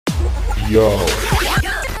Yo.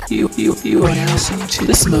 You are now listening to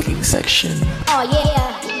the smoking section. Oh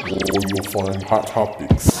yeah. Where you'll find hot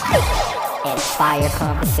topics. And fire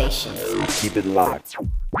conversations. Keep it locked.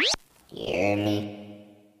 You hear me?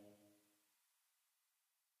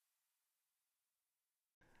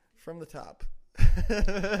 From the top.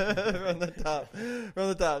 From the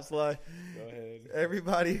top, Sly. Go ahead.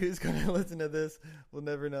 Everybody who's going to listen to this will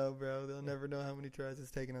never know, bro. They'll never know how many tries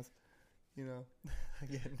it's taken us. You know,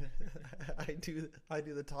 again, I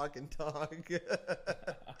do the talk and talk.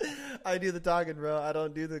 I do the talking, bro. I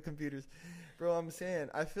don't do the computers. Bro, I'm saying,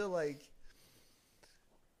 I feel like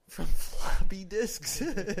from floppy disks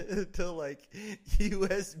to like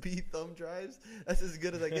USB thumb drives, that's as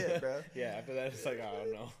good as I get, bro. Yeah, after that, it's like, I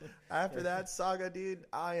don't know. After that saga, dude,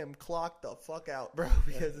 I am clocked the fuck out, bro,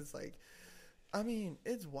 because it's like, I mean,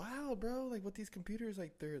 it's wild, bro. Like, with these computers,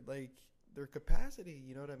 like, their capacity,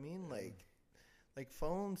 you know what I mean? Like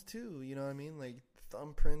phones, too, you know what I mean? Like,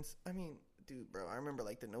 thumbprints. I mean, dude, bro, I remember,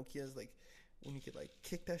 like, the Nokias, like, when you could, like,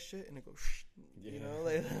 kick that shit and it goes, you know,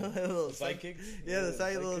 like, little Sidekicks? Yeah,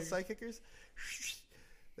 the little sidekickers.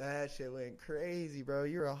 That shit went crazy, bro.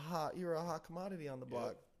 You're a hot commodity on the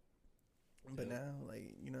block. Yep. But now,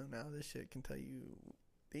 like, you know, now this shit can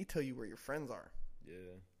they tell you where your friends are.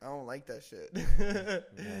 Yeah. I don't like that shit.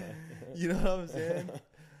 You know what I'm saying?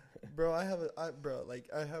 Bro, I have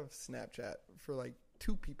Snapchat for like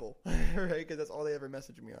 2 people, right? Because that's all they ever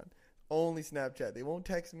message me on. Only Snapchat. They won't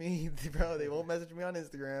text me, bro. They won't message me on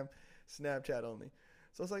Instagram. Snapchat only.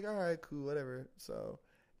 So it's like, all right, cool, whatever. So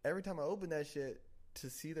every time I open that shit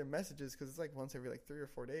to see their messages, because it's like once every like 3 or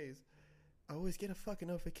 4 days, I always get a fucking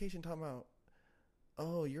notification talking about,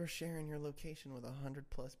 oh, you're sharing your location with 100+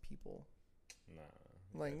 people. Nah.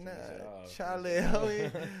 Like, nah, Charlie,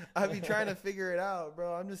 I be trying to figure it out,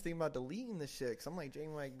 bro. I'm just thinking about deleting this shit. Cause I'm like,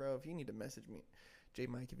 J-Mike, bro, if you need to message me,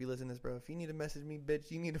 J-Mike, if you listen to this, bro, if you need to message me,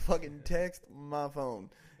 bitch, you need to fucking text my phone.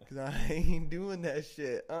 Cause I ain't doing that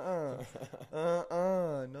shit. No.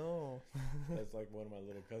 That's like one of my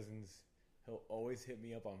little cousins. He'll always hit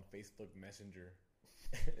me up on Facebook Messenger.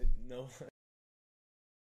 No.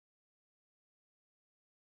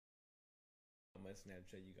 My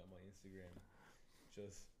Snapchat, you got my Instagram.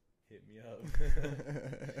 Just hit me up.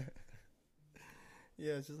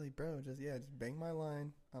 Yeah, it's just like, bro, just bang my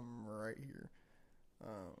line. I'm right here.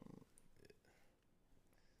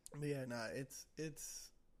 But yeah, nah, it's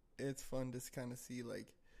fun to kind of see like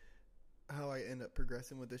how I end up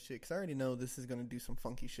progressing with this shit. Cause I already know this is gonna do some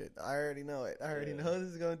funky shit. I already know it. I already know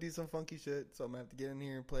this is gonna do some funky shit. So I'm gonna have to get in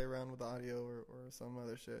here and play around with audio or some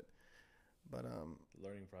other shit. But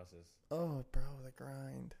learning process. Oh, bro, the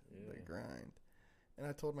grind. Yeah. The grind. And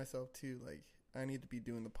I told myself too, like, I need to be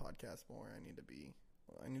doing the podcast more. I need to be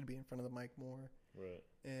in front of the mic more. Right.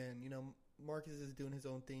 And you know, Marcus is doing his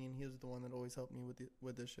own thing, and he was the one that always helped me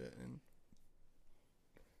with this shit. And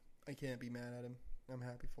I can't be mad at him. I'm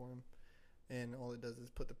happy for him. And all it does is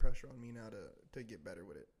put the pressure on me now to get better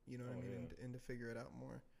with it. You know what I mean? Yeah. And to figure it out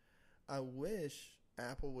more. I wish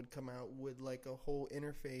Apple would come out with like a whole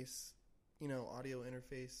interface, you know, audio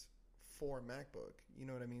interface for MacBook. You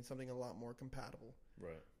know what I mean? Something a lot more compatible.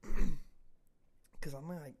 Right. Because I'm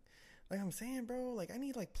like I'm saying, bro, like I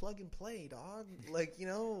need like plug and play, dog. Like, you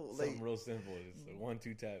know, like something real simple. It's a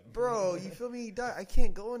 1-2 tap. Bro, you feel me, dog? I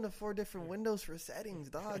can't go into 4 different windows for settings,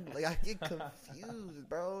 dog. Like I get confused,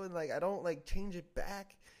 bro, and like I don't like change it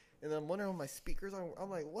back, and I'm wondering on my speakers. I'm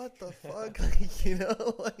like, what the fuck, like, you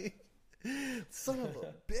know, like son of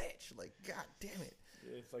a bitch, like god damn it.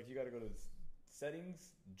 It's like you got to go to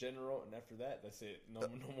settings, general, and after that, that's it.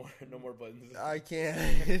 No more buttons. I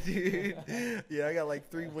can't, dude. Yeah, I got like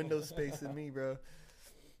 3 window space in me, bro.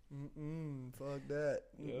 Fuck that.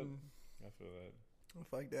 Yep. I feel that.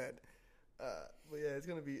 Fuck that. But yeah, it's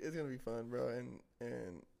gonna be fun, bro.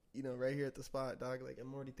 And you know, right here at the spot, dog. Like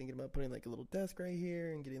I'm already thinking about putting like a little desk right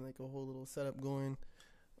here and getting like a whole little setup going.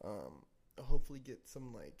 I'll hopefully get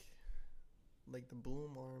some like the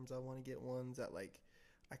boom arms. I want to get ones that like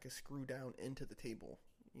I could screw down into the table.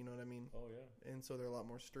 You know what I mean? Oh yeah. And so they're a lot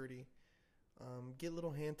more sturdy. Get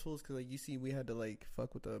little hand tools because like you see, we had to like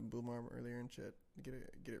fuck with the boom arm earlier and shit to get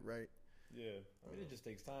it right. Yeah, I mean it just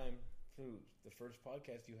takes time. Through the first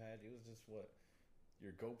podcast you had, it was just what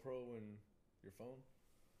your GoPro and your phone,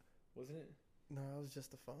 wasn't it? No, it was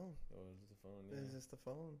just the phone. Oh, it was just the phone. Yeah. It was just the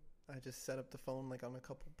phone. I just set up the phone like on a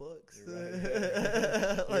couple books. You're right.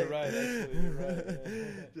 Yeah. Like, you're right. Actually, you're right.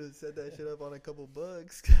 Yeah. Just set that shit up on a couple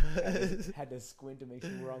books. Had to squint to make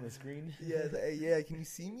sure we're on the screen. Yeah, hey, can you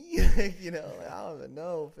see me? You know, like, I don't even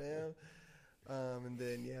know, fam. And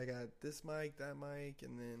then I got this mic, that mic,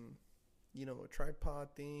 and then you know a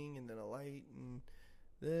tripod thing, and then a light, and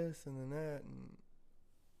this and then that, and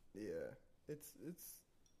yeah, it's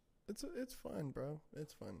fun, bro.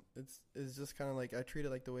 It's fun. It's just kind of like I treat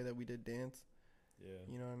it like the way that we did dance. Yeah.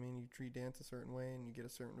 You know what I mean? You treat dance a certain way and you get a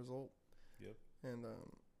certain result. Yep. And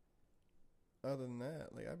other than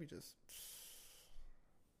that, like I just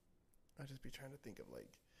be trying to think of like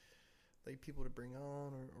people to bring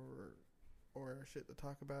on or shit to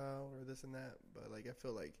talk about or this and that. But like I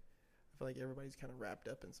feel like everybody's kind of wrapped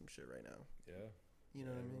up in some shit right now. Yeah. You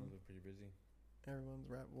know what I mean? Everyone's pretty busy. Everyone's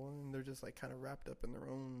and they're just like kind of wrapped up in their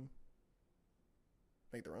own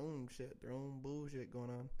shit, their own bullshit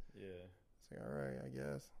going on. Yeah. It's like, all right, I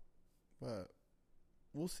guess, but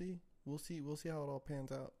we'll see how it all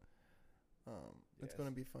pans out. It's gonna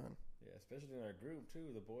be fun. Yeah, especially in our group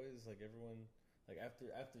too. The boys, like everyone, like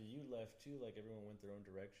after you left too, like everyone went their own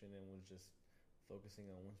direction and was just focusing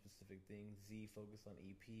on one specific thing. Z focused on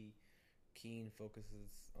EP. Keen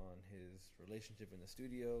focuses on his relationship in the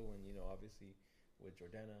studio, and obviously with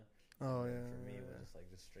Jordana. Oh and yeah. For me, it yeah. was just like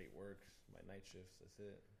straight work, my night shifts. That's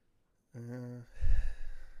it.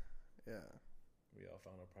 Yeah. We all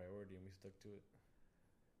found a priority and we stuck to it.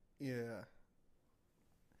 Yeah.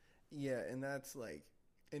 Yeah, and that's like,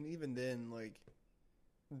 and even then, like,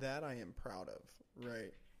 that I am proud of,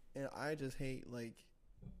 right? And I just hate, like,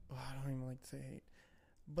 I don't even like to say hate,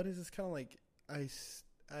 but it's just kind of like,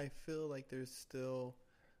 I feel like there's still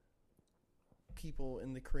people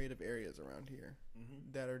in the creative areas around here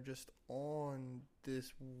that are just on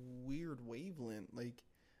this weird wavelength, like,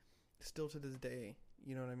 still to this day.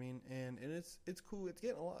 You know what I mean? And it's cool. It's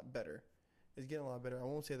getting a lot better. I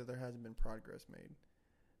won't say that there hasn't been progress made,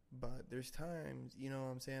 but there's times, you know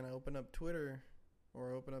what I'm saying, I open up Twitter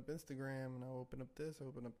or I open up Instagram and I open up this, I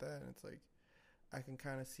open up that, and it's like I can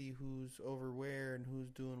kind of see who's over where and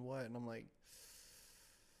who's doing what, and I'm like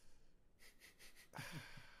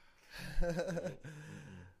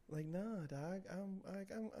like, nah, dog,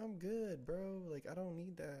 I'm good, bro. Like, I don't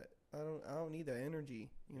need that. I don't need that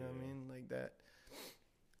energy. You know what I mean? Like that.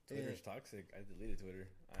 Twitter's toxic. I deleted Twitter.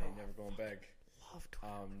 I ain't never going back. Love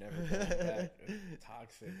Twitter. I'm never going back.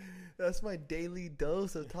 Toxic. That's my daily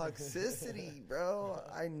dose of toxicity, bro.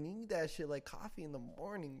 I need that shit like coffee in the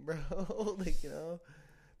morning, bro. Like, there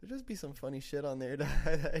just be some funny shit on there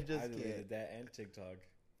that I just I deleted can't. that and TikTok,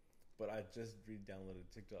 but I just re-downloaded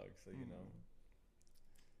TikTok, so it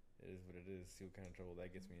is what it is. See what kind of trouble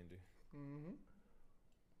that gets me into.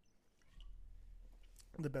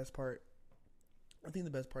 The best part, I think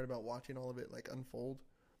the best part about watching all of it like unfold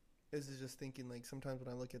is just thinking, like, sometimes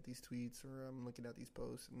when I look at these tweets or I'm looking at these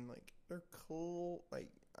posts and like they're cool, like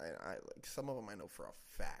I like some of them I know for a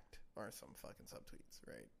fact are some fucking subtweets,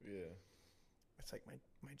 right? Yeah, it's like my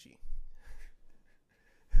G.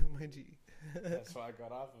 My G. That's why I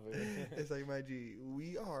got off of it. It's like, my G,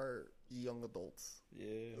 we are young adults.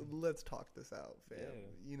 Yeah, let's talk this out, fam.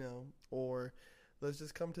 Yeah. Or let's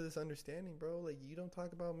just come to this understanding, bro. Like, you don't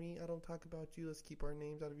talk about me, I don't talk about you. Let's keep our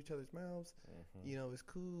names out of each other's mouths. It's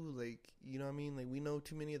cool. Like, you know what I mean? Like, we know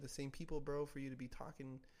too many of the same people, bro, for you to be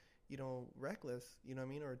talking, reckless, you know what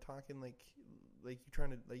I mean? Or talking like you're trying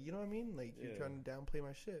to, like, you know what I mean? Like, you're trying to downplay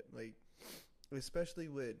my shit. Like, especially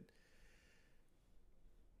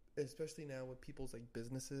now with people's, like,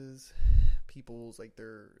 businesses, people's, like,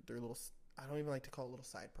 their little, I don't even like to call it little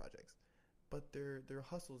side projects, but their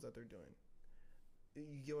hustles that they're doing.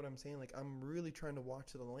 You get what I'm saying? Like, I'm really trying to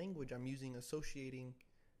watch the language I'm using, associating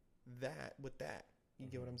that with that. You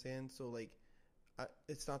get what I'm saying? So, like,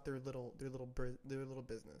 it's not their little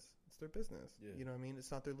business. It's their business. Yeah. You know what I mean?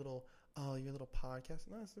 It's not their little, your little podcast.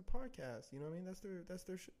 No, it's their podcast. You know what I mean? That's their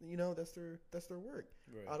work.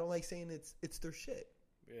 Right. I don't like saying it's their shit.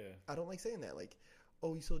 Yeah. I don't like saying that. Like,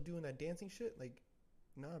 oh, you still doing that dancing shit? Like,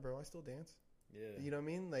 nah, bro, I still dance. Yeah. You know what I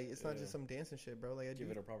mean? Like, it's not just some dancing shit, bro. Like, I give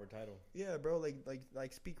it a proper title. Yeah, bro. Like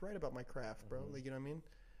speak right about my craft, bro. Like, you know what I mean?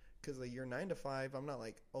 Because, like, you're 9 to 5. I'm not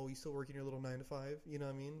like, oh, you still working your little 9 to 5? You know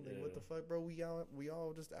what I mean? Like, what the fuck, bro? We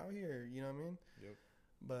all just out here. You know what I mean? Yep.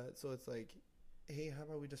 But so it's like, hey, how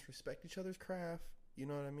about we just respect each other's craft? You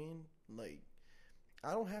know what I mean? Like,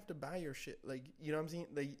 I don't have to buy your shit. Like, you know what I'm saying?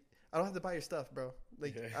 Like, I don't have to buy your stuff, bro.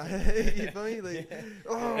 Like, you feel me? Like,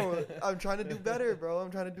 I'm trying to do better, bro. I'm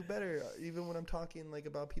trying to do better. Even when I'm talking, like,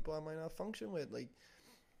 about people I might not function with, like,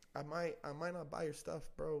 I might not buy your stuff,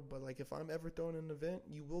 bro. But, like, if I'm ever throwing an event,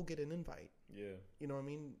 you will get an invite. Yeah. You know what I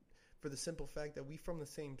mean? For the simple fact that we from the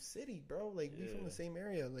same city, bro. Like, we from the same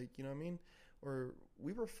area. Like, you know what I mean? Or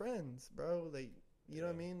we were friends, bro. Like, you know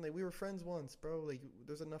what I mean? Like, we were friends once, bro. Like,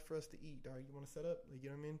 there's enough for us to eat, dog. You want to set up? Like, you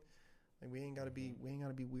know what I mean? Like, we ain't gotta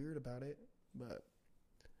be weird about it, but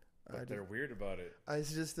But they're weird about it. I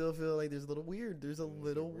just still feel like there's a little weird. There's a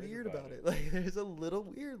little weird about it. Like there's a little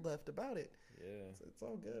weird left about it. Yeah, It's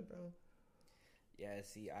all good, bro. yeah.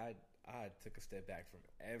 See, I took a step back from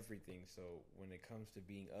everything. So when it comes to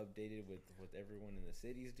being updated with what everyone in the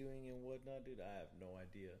city's doing and whatnot, dude, I have no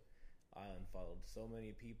idea. I unfollowed so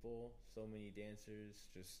many people, so many dancers.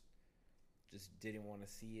 Just didn't want to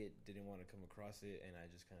see it, didn't want to come across it, and I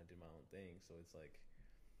just kind of did my own thing. So it's like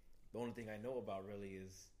the only thing I know about really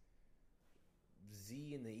is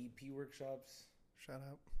Z and the EP workshops. Shout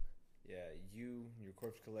out, Yeah, your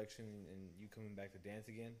Corpse Collection, and you coming back to dance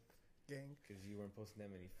again gang. because you weren't posting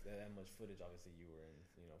that much footage. Obviously, you were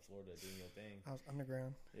in Florida doing your thing. I was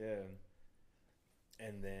underground. Yeah,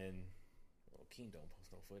 and then King don't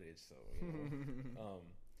post no footage, so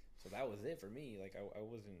so that was it for me. Like I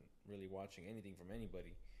wasn't really watching anything from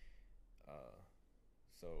anybody.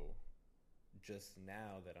 So just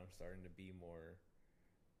now that I'm starting to be more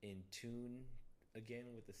in tune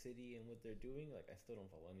again with the city and what they're doing, like I still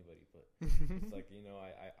don't follow anybody, but it's like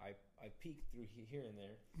I peek through here and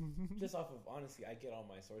there, just off of honestly, I get all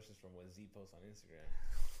my sources from what Z posts on Instagram.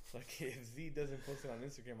 Like if Z doesn't post it on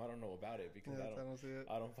Instagram, I don't know about it because I don't see it.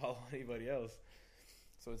 I don't follow anybody else.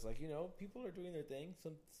 So it's like, people are doing their thing.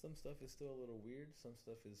 Some stuff is still a little weird. Some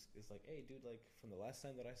stuff is like, hey, dude, like from the last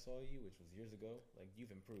time that I saw you, which was years ago, like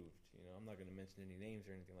you've improved. I'm not going to mention any names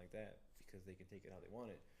or anything like that because they can take it how they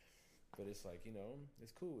want it. But it's like,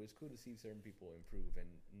 it's cool. It's cool to see certain people improve and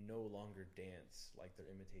no longer dance like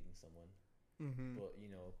they're imitating someone. Mm-hmm. But,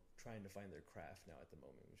 trying to find their craft now at the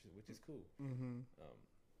moment, which is cool. Mm-hmm.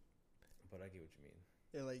 But I get what you mean.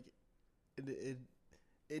 Yeah, like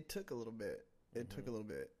it took a little bit. It took a little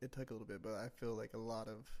bit, but I feel like a lot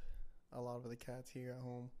of the cats here at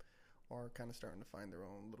home are kind of starting to find their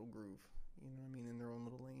own little groove. You know what I mean? In their own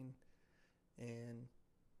little lane. And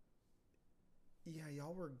yeah,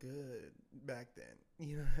 y'all were good back then.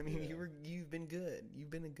 You know what I mean? Yeah. You've been good. You've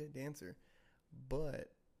been a good dancer. But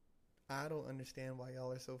I don't understand why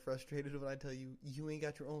y'all are so frustrated when I tell you ain't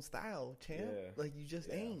got your own style, champ. Yeah. Like you just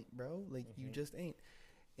ain't, bro. Like you just ain't.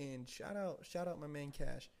 And shout out my man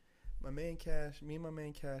Cash. Me and my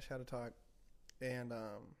man Cash had a talk, and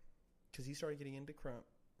because he started getting into Crump,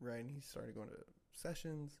 right? And he started going to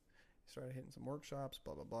sessions, he started hitting some workshops,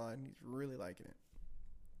 blah blah blah, and he's really liking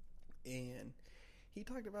it. And he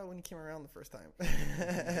talked about when he came around the first time,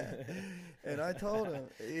 and I told him,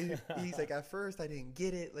 he's like, at first I didn't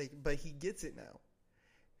get it, like, but he gets it now.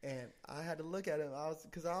 And I had to look at him,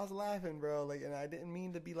 because I was laughing, bro, like, and I didn't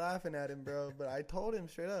mean to be laughing at him, bro, but I told him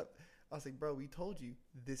straight up. I was like, bro, we told you,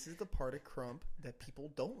 this is the part of Crump that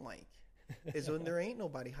people don't like, is when there ain't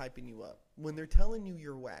nobody hyping you up. When they're telling you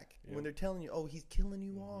you're whack. Yep. When they're telling you, oh, he's killing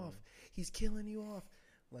you off. He's killing you off.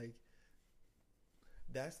 Like,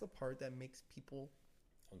 that's the part that makes people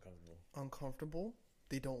uncomfortable.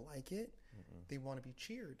 They don't like it. They want to be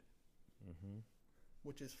cheered,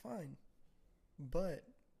 which is fine. But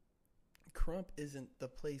Crump isn't the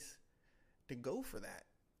place to go for that.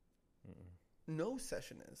 No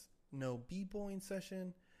session is. No b-boying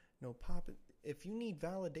session, no popping. If you need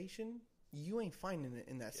validation, you ain't finding it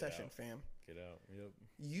in that session, fam. Get out. Yep.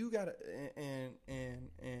 You gotta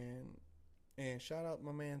and shout out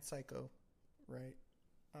my man Psycho, right?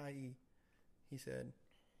 I.e., he said,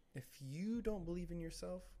 if you don't believe in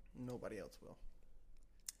yourself, nobody else will.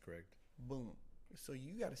 Correct. Boom. So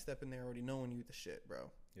you got to step in there already knowing you the shit, bro.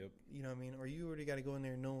 Yep. You know what I mean? Or you already got to go in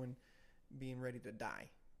there knowing, being ready to die.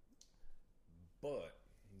 But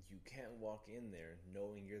you can't walk in there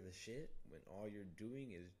knowing you're the shit when all you're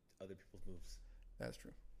doing is other people's moves. That's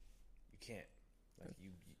true. You can't. Like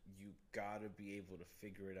you gotta be able to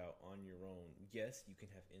figure it out on your own. Yes, you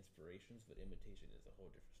can have inspirations, but imitation is a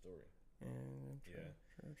whole different story.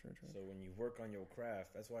 True. So when you work on your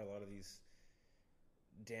craft, that's why a lot of these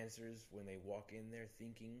dancers, when they walk in there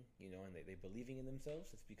thinking, and they believing in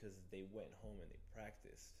themselves, it's because they went home and they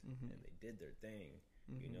practiced and they did their thing.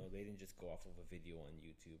 They didn't just go off of a video on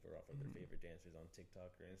YouTube or off of their favorite dancers on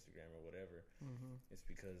TikTok or Instagram or whatever. It's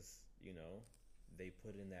because, they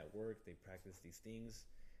put in that work, they practice these things.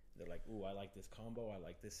 They're like, ooh, I like this combo, I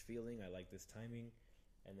like this feeling, I like this timing.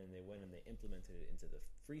 And then they went and they implemented it into the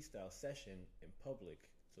freestyle session in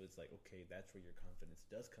public. So it's like, okay, that's where your confidence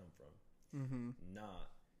does come from.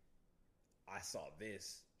 Not, I saw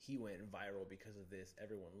this, he went viral because of this,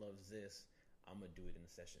 everyone loves this, I'm going to do it in a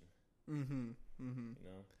session.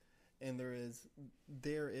 And there is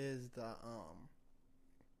the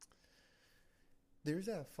there's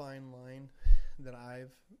that fine line that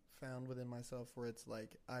I've found within myself where it's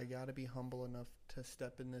like, I got to be humble enough to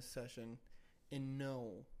step in this session and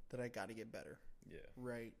know that I got to get better. Yeah.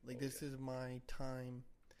 Right? Like, this is my time.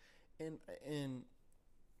 and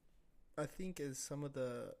I think as some of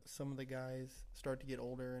the guys start to get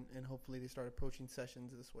older and hopefully they start approaching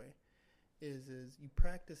sessions this way, is you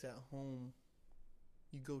practice at home,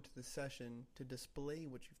 you go to the session to display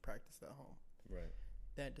what you've practiced at home. Right.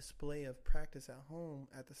 That display of practice at home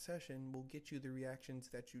at the session will get you the reactions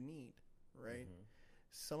that you need, right? Mm-hmm.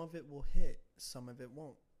 Some of it will hit, some of it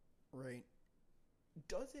won't, right?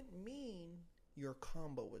 Doesn't mean your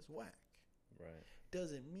combo is whack. Right.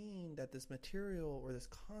 Doesn't mean that this material or this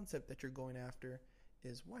concept that you're going after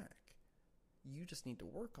is whack. You just need to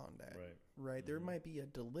work on that. Right? Mm-hmm. There might be a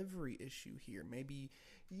delivery issue here. Maybe,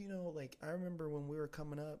 like I remember when we were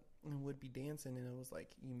coming up and would be dancing and it was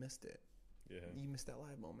like you missed it. Yeah. You missed that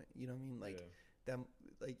live moment. You know what I mean? Like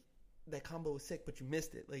that combo was sick, but you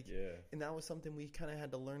missed it. Like, and that was something we kind of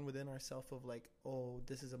had to learn within ourselves of like, oh,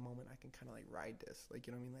 this is a moment I can kind of like ride this. Like,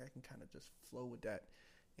 you know what I mean? Like I can kind of just flow with that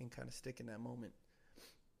and kind of stick in that moment.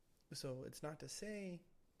 So it's not to say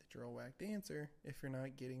that you're a whack dancer if you're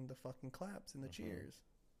not getting the fucking claps and the cheers.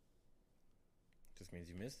 Just means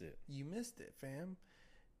you missed it. You missed it, fam.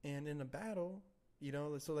 And in a battle,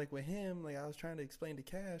 so like with him, like I was trying to explain to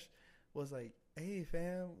Cash, was like, hey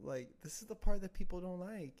fam, like this is the part that people don't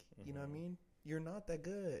like. You know what I mean? You're not that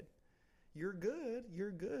good. You're good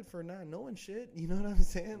for not knowing shit. You know what I'm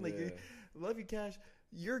saying? Like, love you, Cash.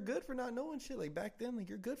 You're good for not knowing shit. Like back then, like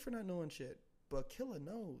you're good for not knowing shit. But Killa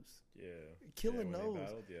knows. Yeah. Killa knows.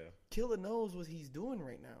 Killa knows what he's doing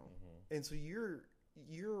right now. And so your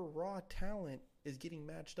raw talent is getting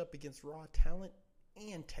matched up against raw talent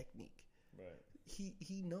and technique. Right.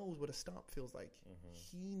 He knows what a stomp feels like.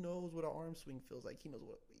 He knows what an arm swing feels like. He knows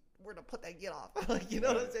where to put that get off. Like, you know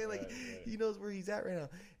what I'm saying? Like, he knows where he's at right now.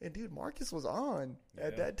 And dude, Marcus was on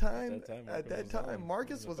at that time.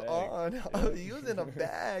 Marcus was on. He was in a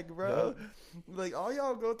bag, bro. Like, all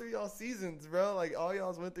y'all go through y'all seasons, bro. Like, all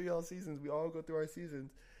y'all went through y'all seasons. We all go through our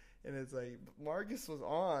seasons. And it's like, Marcus was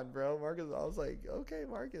on, bro. I was like, okay,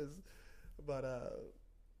 Marcus. But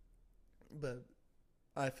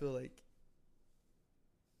I feel like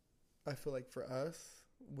for us,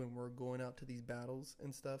 when we're going out to these battles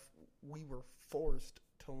and stuff, we were forced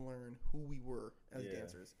to learn who we were as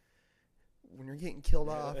dancers. When you're getting killed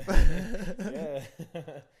off, when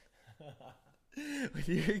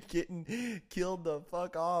you're getting killed the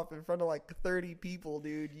fuck off in front of like 30 people,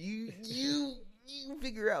 dude, you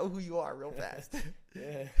figure out who you are real fast.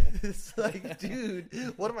 It's like, dude,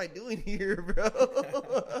 what am I doing here, bro?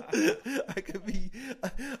 I could be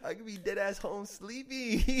dead ass home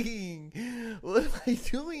sleeping. What am I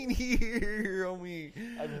doing here, homie?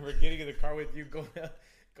 I remember getting in the car with you, going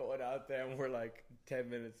out there, and we're like 10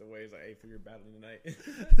 minutes away. It's like, hey, for your battle tonight.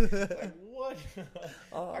 Like, what?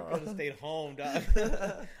 I could have stayed home, dog.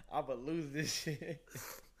 I'm gonna lose this shit.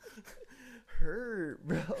 Hurt,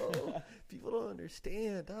 bro. People don't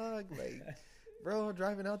understand, dog. Like, bro,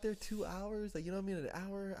 driving out there 2 hours, like, you know what I mean, an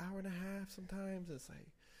hour and a half sometimes. It's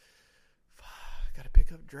like, fuck, gotta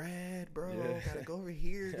pick up Dread, bro. Gotta go over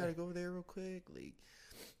here, gotta go over there real quick. Like,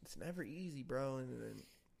 it's never easy, bro. And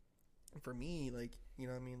for me, like, you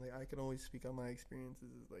know what I mean, like, I can always speak on my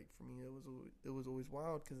experiences. Like, for me, it was always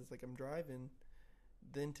wild because it's like I'm driving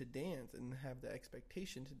then to dance and have the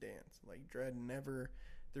expectation to dance. Like, Dread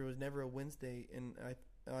there was never a Wednesday, and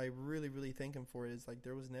I really, really thank him for it. Is like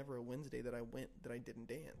there was never a Wednesday that I went that I didn't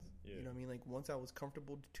dance. You know what I mean? Like once I was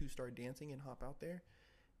comfortable to start dancing and hop out there,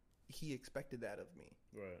 he expected that of me.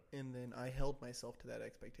 Right. And then I held myself to that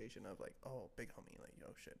expectation of like, oh, big homie, like,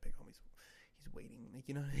 yo, shit, big homie's he's waiting. Like,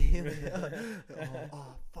 you know what I mean?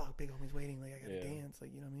 oh, fuck, big homie's waiting. Like, I gotta dance.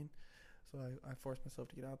 Like, you know what I mean? So I forced myself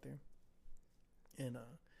to get out there. And,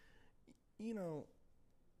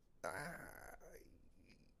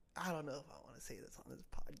 I don't know if I want to say this on this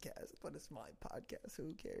podcast, but it's my podcast. So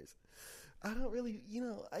who cares? I don't really,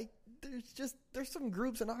 there's some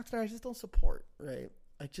groups in Oxnard I just don't support, right?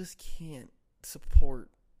 I just can't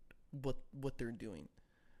support what they're doing.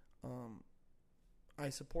 I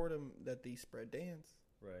support them that they spread dance,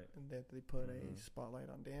 right? And that they put a spotlight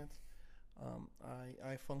on dance.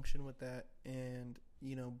 I function with that, and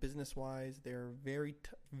business wise, they're very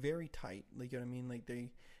very tight. Like, you know what I mean? Like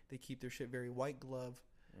they keep their shit very white glove.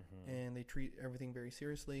 And they treat everything very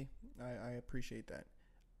seriously. I appreciate that.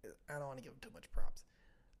 I don't want to give them too much props.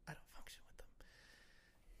 I don't function with them.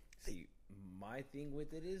 See, my thing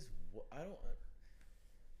with it is,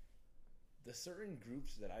 the certain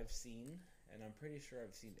groups that I've seen, and I'm pretty sure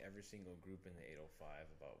I've seen every single group in the 805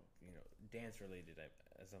 about, dance related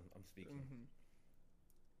as I'm speaking.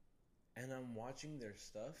 And I'm watching their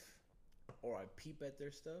stuff, or I peep at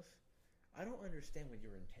their stuff. I don't understand what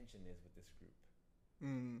your intention is with this group.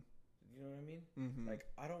 you know what I mean? Mm-hmm. Like,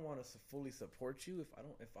 I don't want to fully support you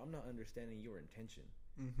if I'm not understanding your intention.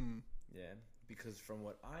 Mm-hmm. Yeah, because from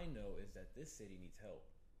what I know is that this city needs help.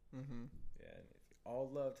 Mm-hmm. Yeah, and all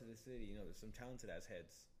love to the city. You know, there's some talented ass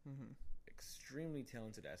heads, Mm-hmm. extremely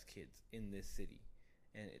talented ass kids in this city,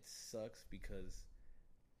 and it sucks because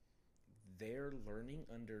they're learning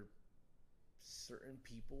under certain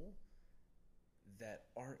people that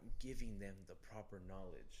aren't giving them the proper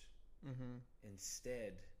knowledge. Mm-hmm.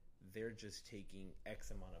 Instead, they're just taking X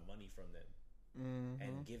amount of money from them Mm-hmm.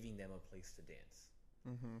 and giving them a place to dance,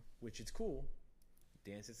 Mm-hmm. which is cool.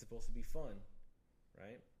 Dance is supposed to be fun,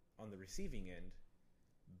 right? On the receiving end,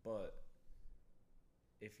 but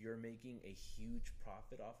if you're making a huge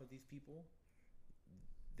profit off of these people,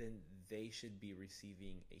 then they should be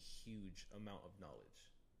receiving a huge amount of knowledge.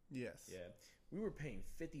 Yes. Yeah, we were paying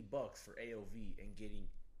 $50 for AOV and getting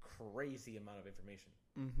crazy amount of information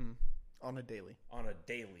Mm-hmm. On a daily. on a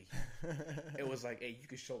daily. It was like, hey, you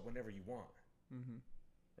can show up whenever you want,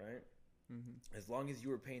 Mm-hmm. right? Mm-hmm. As long as you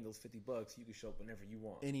were paying those $50, you could show up whenever you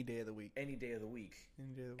want, Any day of the week. any day of the week,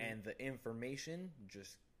 Any day of the week. and the information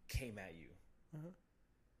just came at you. Uh-huh.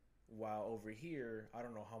 While over here, I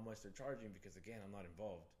don't know how much they're charging because again, I'm not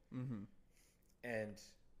involved. Mm-hmm. And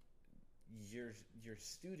your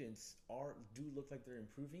students do look like they're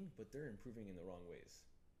improving, but they're improving in the wrong ways.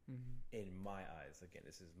 Mm-hmm. In my eyes, again,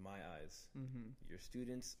 this is my eyes. Mm-hmm. Your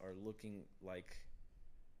students are looking like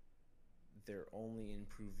they're only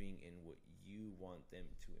improving in what you want them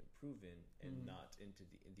to improve in, and not into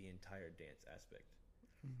the entire dance aspect.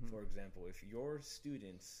 Mm-hmm. For example, if your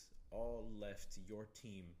students all left your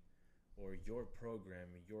team or your program,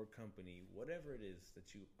 your company, whatever it is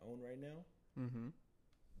that you own right now, Mm-hmm.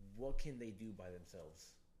 what can they do by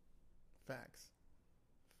themselves? Facts.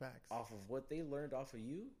 Off of what they learned off of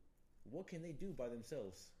you, what can they do by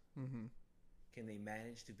themselves? Mm-hmm. Can they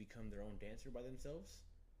manage to become their own dancer by themselves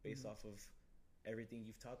based off of everything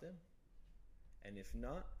you've taught them? And if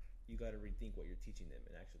not, you got to rethink what you're teaching them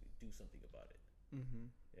and actually do something about it. Mm-hmm.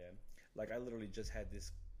 Yeah. Like I literally just had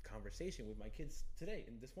this conversation with my kids today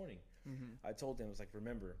and this morning. Mm-hmm. I told them, I was like,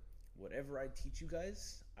 remember, whatever I teach you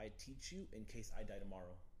guys, I teach you in case I die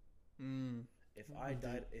tomorrow. Mm. If I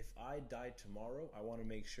died tomorrow, I want to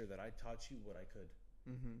make sure that I taught you what I could.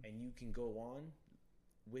 Mm-hmm. And you can go on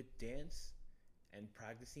with dance and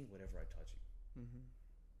practicing whatever I taught you. Mm-hmm.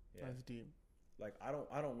 Yeah. That's deep. Like I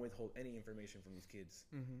don't withhold any information from these kids.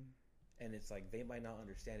 Mm-hmm. And it's like they might not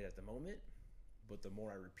understand it at the moment, but the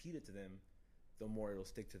more I repeat it to them, the more it'll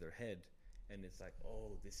stick to their head. And it's like,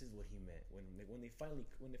 oh, this is what he meant. When it finally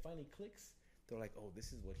clicks, they're like, oh,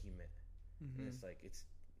 this is what he meant. Mm-hmm. And it's like it's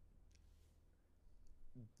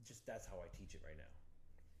just that's how I teach it right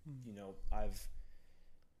now. Mm-hmm. You know, I've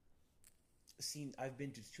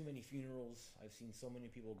been to too many funerals. I've seen so many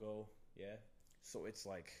people go. Yeah. So it's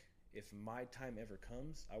like, if my time ever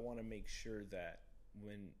comes, I want to make sure that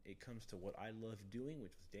when it comes to what I love doing,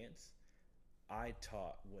 which was dance, I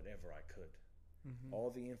taught whatever I could. Mm-hmm. All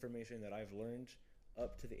the information that I've learned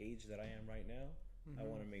up to the age that I am right now, I Mhm.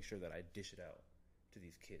 want to make sure that I dish it out to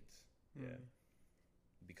these kids. Yeah. Mhm.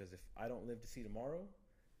 Because if I don't live to see tomorrow,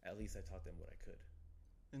 at least I taught them what I could.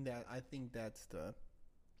 And I think that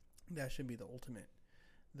should be the ultimate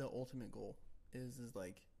goal is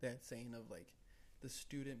like that saying of like the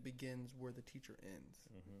student begins where the teacher ends.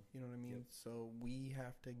 Mm-hmm. You know what I mean? Yep. So we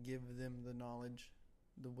have to give them the knowledge,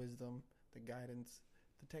 the wisdom, the guidance,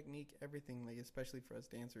 the technique, everything, like especially for us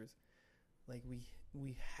dancers. Like we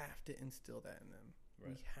have to instill that in them.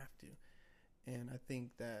 Right. We have to. And I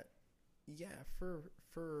think that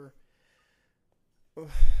for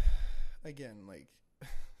again, like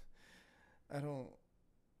I don't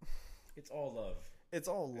It's all love. it's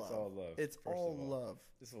all love. It's all love. It's first all of all. love.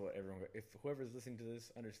 This is what everyone. If whoever's listening to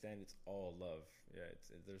this, understand it's all love. Yeah,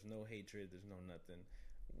 there's no hatred. There's no nothing.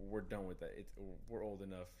 We're done with that. We're old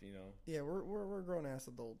enough, you know. Yeah, we're grown ass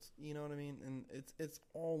adults. You know what I mean? And it's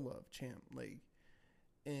all love, champ. Like,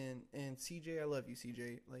 and CJ, I love you,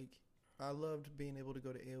 CJ. Like, I loved being able to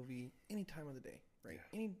go to AOV any time of the day. Right?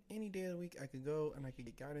 Yeah. Any day of the week, I could go and I could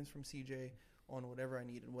get guidance from CJ on whatever I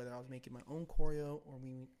needed. Whether I was making my own choreo or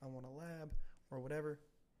I want a lab or whatever,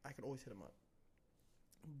 I could always hit him up.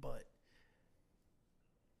 But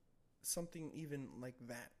something even like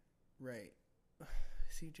that, right?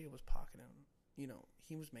 CJ was pocketing, you know,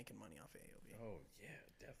 he was making money off of AOV. Oh yeah,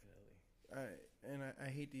 definitely. I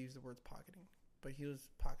hate to use the words pocketing, but he was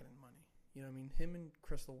pocketing money. You know what I mean? Him and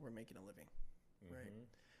Crystal were making a living, right? Mhm.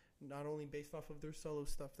 Not only based off of their solo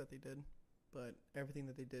stuff that they did, but everything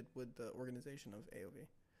that they did with the organization of AOV,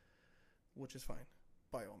 which is fine,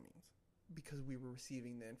 by all means, because we were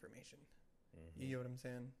receiving the information. You know what I'm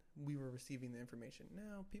saying? We were receiving the information.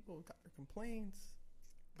 Now people got their complaints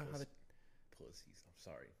about how the Pussies. I'm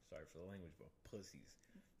sorry for the language, but pussies.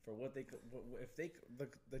 For what they if they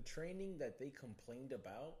the training that they complained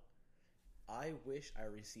about, I wish I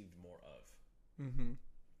received more of. mm-hmm.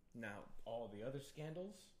 Now all the other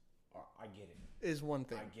scandals, I get it. is one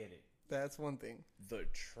thing. I get it. That's one thing. The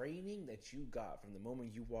training that you got from the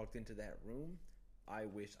moment you walked into that room, I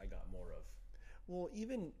wish I got more of. Well,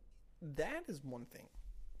 even that is one thing,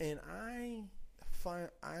 and I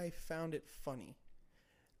found it funny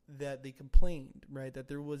that they complained, right? That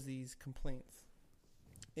there was these complaints,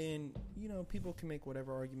 and you know, people can make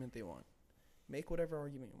whatever argument they want, make whatever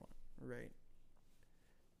argument you want, right?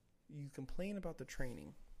 You complain about the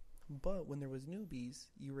training, but when there was newbies,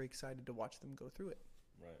 you were excited to watch them go through it.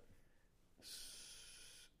 Right.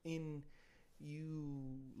 In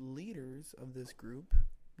you leaders of this group,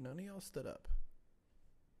 none of y'all stood up.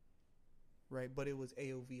 Right, but it was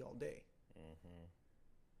AOV all day. Mm-hmm.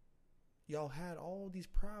 Y'all had all these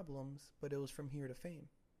problems, but it was from here to fame.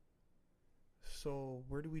 So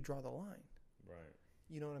where do we draw the line? Right.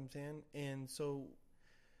 You know what I'm saying? And so,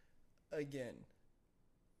 again,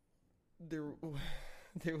 there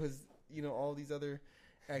was, you know, all these other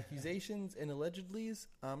accusations and allegedlys.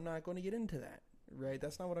 I'm not going to get into that. Right,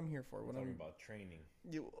 that's not what I'm here for. We're talking about training.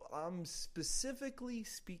 I'm specifically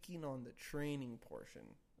speaking on the training portion.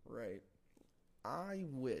 Right. I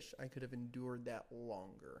wish I could have endured that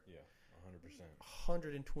longer. Yeah,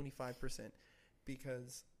 100%. 125%.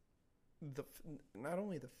 Because not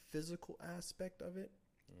only the physical aspect of it,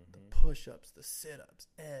 the push-ups, the sit-ups,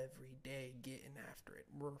 every day getting after it.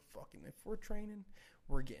 If we're training,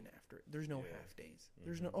 we're getting after it. There's no half days.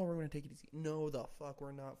 There's no, we're going to take it easy. No, the fuck,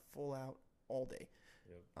 we're not full out all day.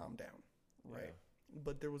 Yep. I'm down. Right. Yeah.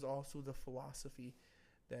 But there was also the philosophy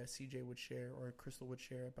that CJ would share or Crystal would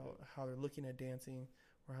share about how they're looking at dancing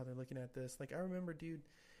or how they're looking at this. Like, I remember, dude,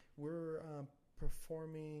 we're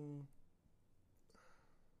performing,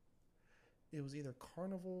 it was either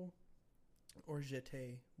Carnival or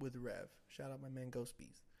Jeté with Rev. Shout out my man Ghost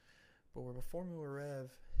Bees. But we're performing with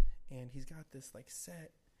Rev, and he's got this, like,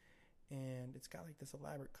 set, and it's got, like, this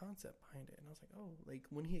elaborate concept behind it. And I was like, oh, like,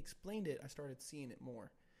 when he explained it, I started seeing it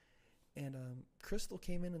more. And Crystal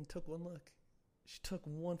came in and took one look. She took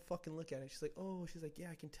one fucking look at it. She's like, oh, she's like, yeah,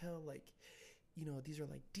 I can tell, like, you know, these are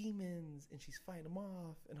like demons, and she's fighting them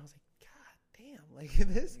off. And I was like, God damn, like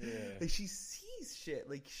this, like she sees shit,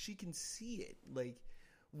 like she can see it, like,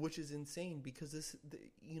 which is insane because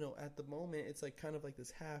you know, at the moment it's like kind of like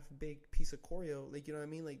this half-baked piece of choreo, like, you know what I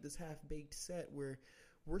mean, like this half-baked set where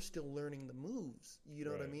we're still learning the moves, you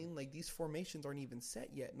know what I mean, like these formations aren't even set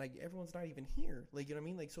yet, and like everyone's not even here, like, you know what I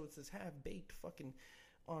mean, like, so it's this half-baked fucking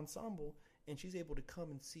ensemble. And she's able to come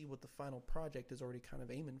and see what the final project is already kind of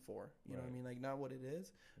aiming for. You know what I mean? Like, not what it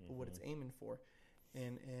is, but what it's aiming for.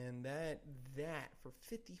 And that for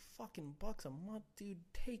 $50 fucking bucks a month, dude,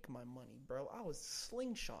 take my money, bro. I was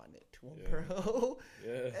slingshotting it to him, bro.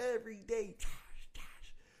 Yeah. Every day.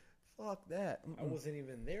 Fuck that. I wasn't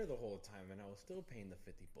even there the whole time, and I was still paying the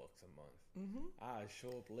 $50 a month. I show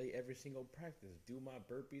up late every single practice, do my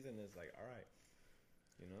burpees, and it's like, all right,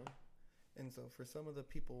 you know? And so for some of the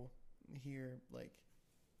people here, like,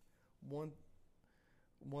 one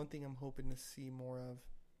thing I'm hoping to see more of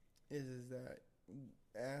is that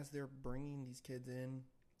as they're bringing these kids in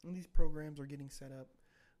and these programs are getting set up,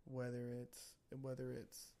 whether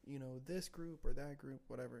it's you know, this group or that group,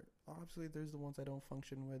 whatever, obviously there's the ones I don't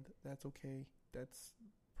function with. That's okay. That's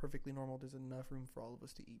perfectly normal. There's enough room for all of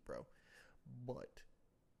us to eat, bro. But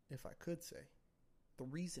if I could say, the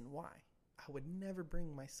reason why I would never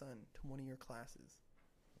bring my son to one of your classes,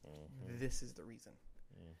 this is the reason.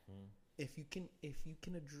 If you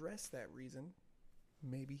can address that reason,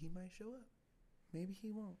 maybe he might show up. Maybe he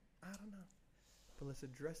won't. I don't know. But let's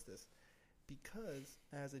address this. Because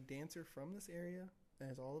as a dancer from this area,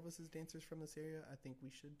 as all of us as dancers from this area, I think we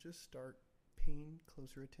should just start paying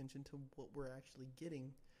closer attention to what we're actually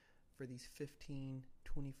getting for these 15,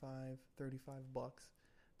 25, 35 bucks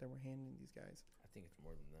that we're handing these guys. I think it's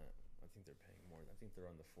more than that. I think they're paying more. I think they're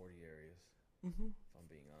on the 40 areas. If I'm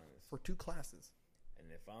being honest. For 2 classes.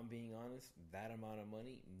 And if I'm being honest, that amount of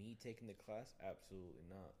money, me taking the class, absolutely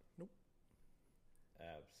not. Nope.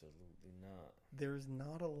 Absolutely not. There's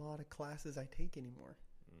not a lot of classes I take anymore.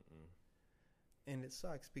 And it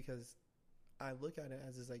sucks because I look at it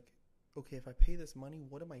as is like, okay, if I pay this money,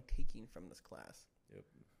 what am I taking from this class? Yep.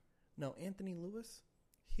 Now, Anthony Lewis,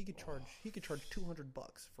 he could charge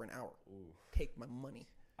 $200 for an hour. Ooh. Take my money.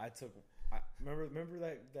 Remember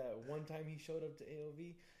that one time he showed up to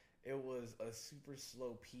AOV It was a super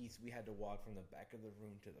slow piece. We had to walk from the back of the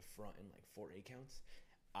room to the front in like 4 8 counts.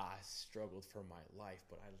 I struggled for my life,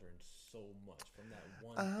 but I learned so much from that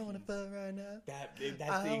one I piece. wanna fuck right now. That's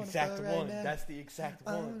I the wanna exact fuck right one. now. That's the exact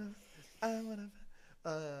one. I wanna.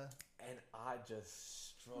 And I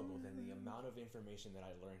just struggled, and the amount of information that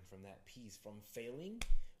I learned from that piece, from failing,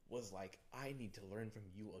 was like, I need to learn from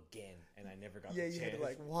you again, and I never got Yeah, the you chance. had to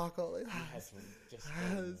like walk all the I had to just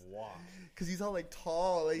walk. Cause he's all like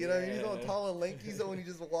tall, like you know, what I mean? He's all Yeah. tall and lanky. So when he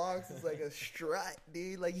just walks, it's like a strut,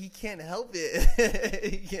 dude. Like he can't help it.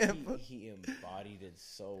 he can't. He embodied it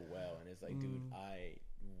so well, and it's like, dude, I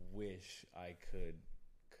wish I could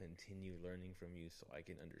continue learning from you so I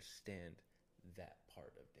can understand that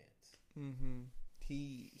part of dance.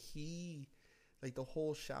 He like the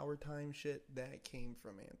whole shower time shit that came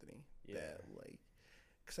from Anthony. Yeah. That like,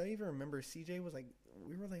 cause I even remember CJ was like,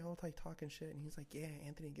 we were like all like talking shit, and he's like, yeah,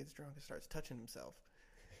 Anthony gets drunk and starts touching himself.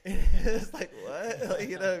 And it's like, what? Like,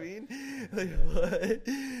 you know what I mean? Like, what?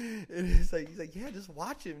 And it's like, he's like, yeah, just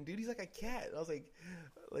watch him, dude. He's like a cat. I was like,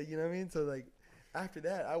 you know what I mean? So like, after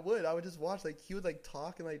that, I would just watch, like, he would like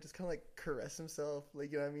talk and like just kind of like caress himself,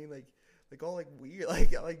 like, you know what I mean? Like all like weird, like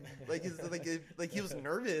he was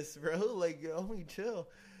nervous, bro. Like, homie, chill.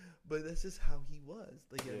 But that's just how he was,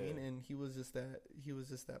 like, you know what I mean? And he was just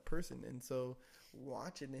that person. And so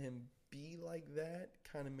watching him be like that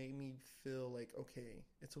kind of made me feel like, okay,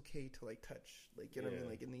 it's okay to like touch, like, you know what I mean?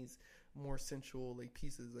 Like in these more sensual like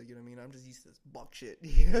pieces, like, you know what I mean? I'm just used to this buck shit.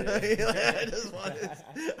 You know what I mean? Like, I just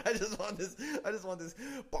want this.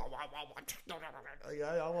 Like,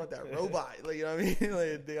 I want that robot. Like, you know what I mean?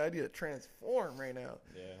 Like, dude, I need to transform right now.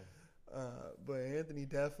 Yeah. But Anthony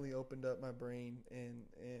definitely opened up my brain, and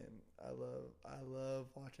I love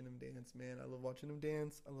watching him dance, man. I love watching him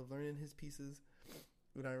dance. I love learning his pieces.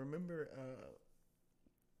 When I remember,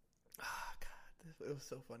 God, it was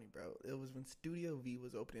so funny, bro. It was when Studio V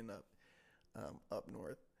was opening up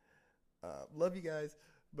north. Love you guys,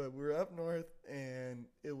 but we were up north, and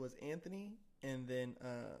it was Anthony, and then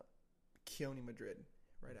Keone Madrid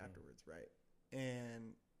right afterwards, right?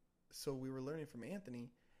 And so we were learning from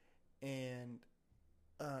Anthony, and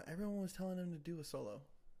everyone was telling him to do a solo,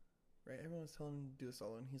 right? Everyone was telling him to do a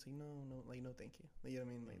solo, and he's like, no, like, no, thank you. Like, you know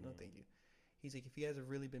what I mean? Like, no, thank you. He's like, if you guys have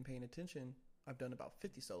really been paying attention, I've done about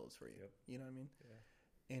 50 solos for you. Yep. You know what I mean?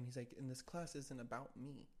 Yeah. And he's like, and this class isn't about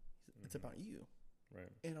me. It's about you.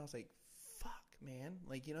 Right. And I was like, fuck, man.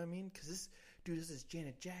 Like, you know what I mean? Because this is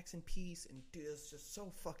Janet Jackson piece, and dude, it's just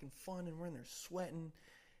so fucking fun, and we're in there sweating.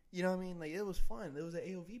 You know what I mean? Like, it was fun. It was an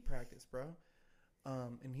AOV practice, bro.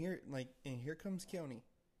 And here comes Keone.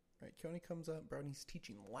 Right? Keone comes up, bro, and he's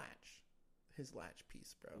teaching his latch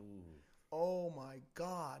piece, bro. Ooh. Oh my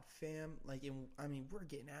God, fam. Like, I mean, we're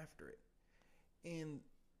getting after it. And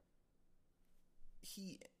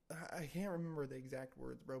I can't remember the exact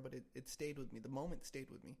words, bro, but it stayed with me. The moment stayed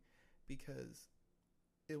with me, because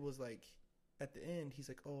it was like, at the end, he's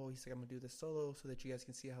like, I'm going to do this solo so that you guys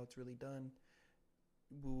can see how it's really done.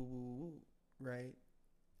 Woo, woo, woo, woo, right?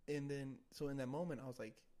 And then, so in that moment, I was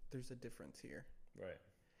like, there's a difference here. Right.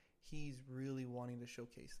 He's really wanting to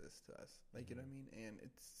showcase this to us. Like, you know what I mean? And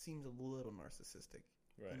it seems a little narcissistic.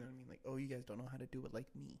 Right. You know what I mean? Like, oh, you guys don't know how to do it like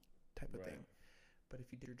me type of Right. thing. But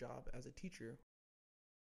if you did your job as a teacher.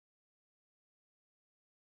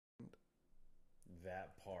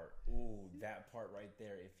 That part right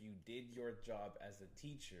there. If you did your job as a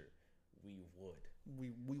teacher, we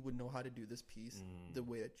would know how to do this piece the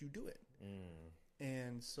way that you do it.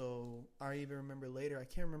 And so I even remember later, I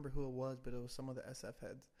can't remember who it was, but it was some of the SF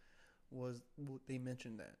heads. They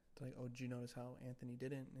mentioned that, like, oh, did you notice how Anthony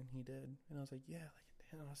didn't and he did? And I was like, yeah,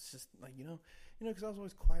 like, damn, I was just like, you know, because I was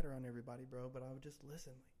always quiet around everybody, bro. But I would just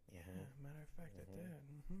listen, like, yeah, matter of fact, I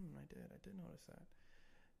did notice that.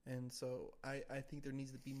 And so I think there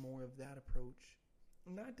needs to be more of that approach.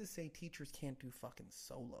 Not to say teachers can't do fucking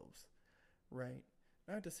solos, right?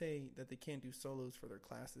 Not to say that they can't do solos for their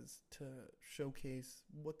classes to showcase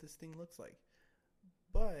what this thing looks like.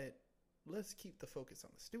 But let's keep the focus on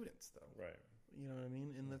the students, though. Right. You know what I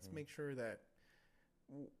mean? And let's make sure that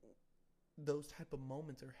those type of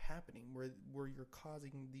moments are happening where you're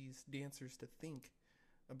causing these dancers to think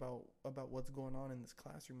about what's going on in this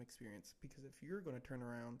classroom experience. Because if you're going to turn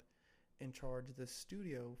around and charge this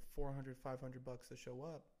studio $400, $500 to show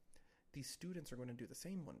up, these students are going to do the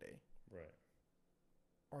same one day. Right.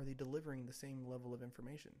 Are they delivering the same level of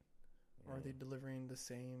information? Are they delivering the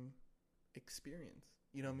same experience?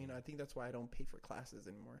 You know what I mean? I think that's why I don't pay for classes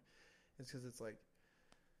anymore. It's because it's like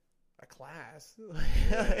a class.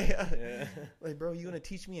 Yeah. Like, bro, you gonna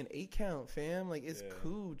teach me an 8 count, fam? Like, it's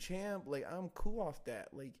cool, champ. Like, I'm cool off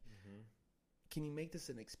that. Like, can you make this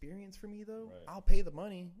an experience for me though? Right. I'll pay the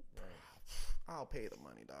money. Right. I'll pay the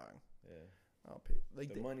money, dog. Yeah. I'll pay.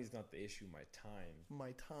 Like The money's not the issue. My time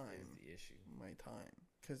my time. is the issue. My time.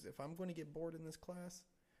 Because if I'm going to get bored in this class,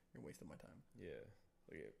 you're wasting my time. Yeah.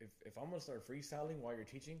 Like if I'm gonna start freestyling while you're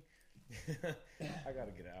teaching, I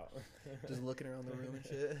gotta get out. Just looking around the room and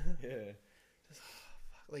shit. Yeah. Just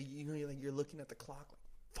like you're looking at the clock. Like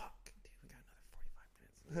fuck, dude, we got another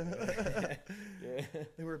 45 minutes. Yeah.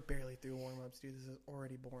 Like, we're barely through warm ups, dude. This is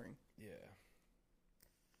already boring. Yeah.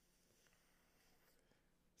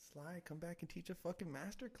 Sly, come back and teach a fucking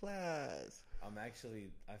master class. I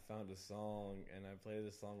found a song and I played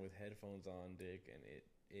the song with headphones on, Dick, and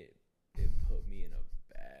it put me in a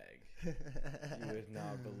bag. You would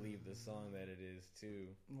not believe the song that it is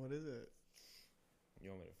too. What is it? You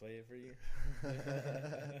want me to play it for you?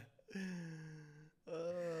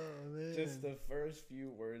 Oh man! Just the first few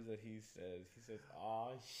words that he says. He says,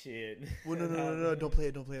 "Aw, shit." Well, no! Don't play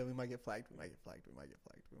it! Don't play it! We might get flagged. We might get flagged.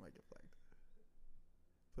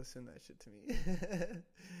 So send that shit to me.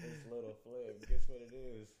 This little flip. Guess what it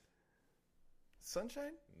is?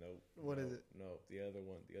 Sunshine? Nope. What is it? No, the other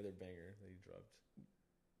one, the other banger that he dropped.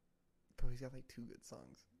 Bro, he's got like 2 good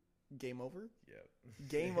songs. Game Over? Yep.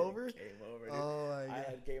 Game Over? Game Over, dude. Oh my I god.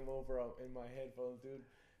 had Game Over in my headphones, dude,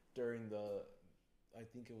 during I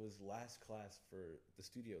think it was last class for the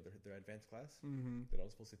studio, their advanced class Mm-hmm. that I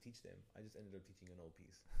was supposed to teach them. I just ended up teaching an old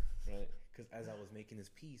piece, right? Because as I was making this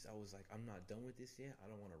piece, I was like, I'm not done with this yet. I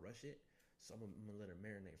don't want to rush it, so I'm gonna let it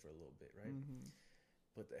marinate for a little bit, right? Mm-hmm.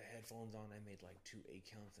 Put the headphones on. I made like 2 8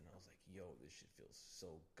 counts, and I was like, "Yo, this shit feels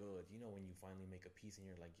so good." You know, when you finally make a piece, and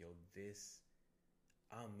you're like, "Yo,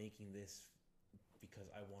 I'm making this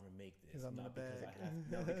because I want to make this, not because I have,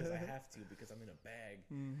 not because I have to, because I'm in a bag."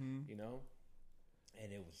 Mm-hmm. You know.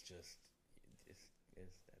 And it was just, it's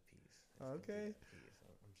that piece. Okay. That piece.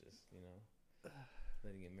 I'm just,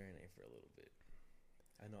 letting it marinate for a little bit.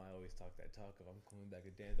 I know I always talk that talk of I'm coming back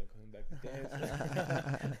to dance.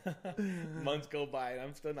 Months go by and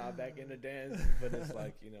I'm still not back in the dance. But it's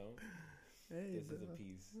like, Hey, this is bro. a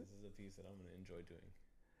piece. This is a piece that I'm going to enjoy doing.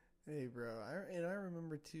 Hey, bro. I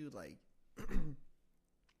remember too, like,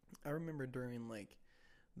 I remember during like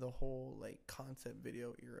the whole like concept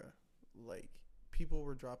video era, like people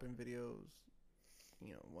were dropping videos,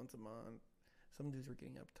 once a month. Some dudes were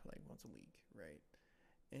getting up to like once a week, right?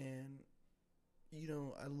 And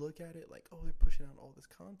I look at it like, oh, they're pushing out all this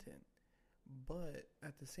content, but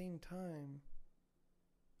at the same time,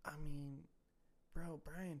 I mean, bro,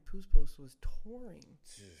 Brian Puspos was touring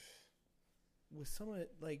with some of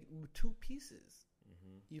it, like with 2 pieces.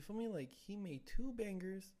 Mm-hmm. You feel me? Like he made 2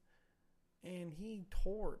 bangers, and he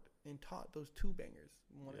toured and taught those 2 bangers.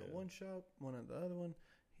 One at one shop, one at the other one.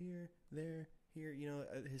 Here, there, here.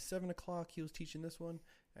 At his 7 o'clock, he was teaching this one.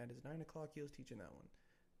 At his 9 o'clock, he was teaching that one.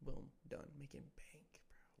 Boom, done, making bank,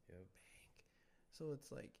 bro. Yep. Bank. So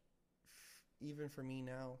it's like, even for me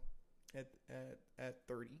now, at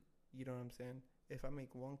 30, you know what I'm saying? If I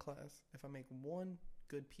make one class, if I make one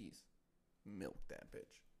good piece, milk that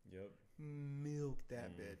bitch. Yep. Milk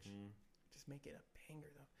that bitch. Mm-hmm. Just make it a banger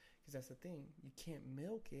though, because that's the thing. You can't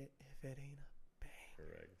milk it if it ain't a banger.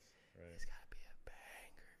 Correct. Right. It's gotta be a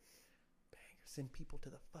banger. Send people to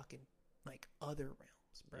the fucking like other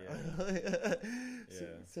realms, bro.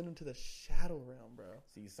 Yeah. Send them to the shadow realm, bro.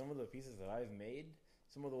 See, some of the pieces that I've made,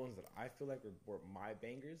 some of the ones that I feel like were my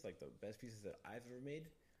bangers, like the best pieces that I've ever made,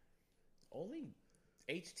 only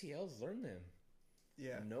HTLs learned them.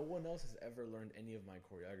 Yeah. No one else has ever learned any of my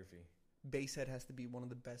choreography. Basshead has to be one of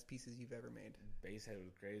the best pieces you've ever made. Basshead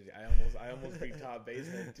was crazy. I almost retaught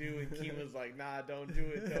Basshead too, and Keem was like, "Nah, don't do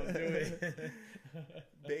it."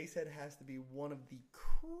 Basshead has to be one of the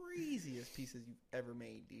craziest pieces you've ever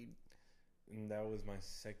made, dude. And that was my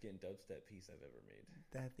second dubstep piece I've ever made.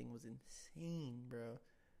 That thing was insane, bro.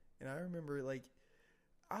 And I remember, like,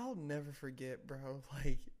 I'll never forget, bro.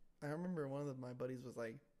 Like, I remember one of my buddies was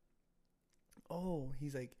like, "Oh,"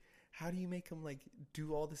 he's like, "How do you make them like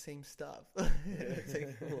do all the same stuff?" It's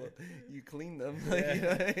like, well, you clean them. Like,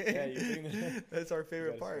 Yeah, you clean them. That's our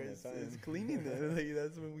favorite gotta part. spend that Is time. cleaning them. Like,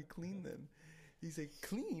 that's when we clean them. He's like,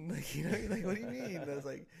 "Clean?" Like, like, what do you mean? And I was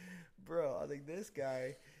like, bro, I was like, this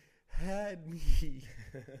guy had me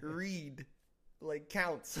read like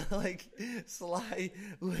counts. Like Sly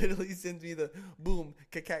literally sends me the boom,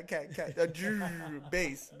 cat,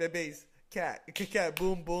 bass, bass. Cat,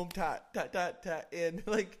 boom, boom, tat, tat, tat, tat, and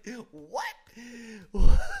like, what?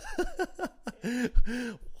 What?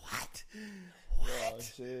 Oh,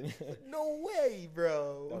 shit. No way,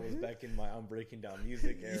 bro. That was back in my I'm Breaking Down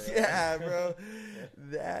Music era. Yeah, bro.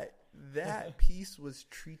 That piece was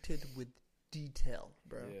treated with detail,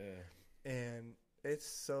 bro. Yeah. And It's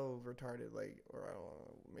so retarded, like, or I don't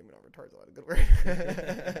know, maybe not retarded's not a good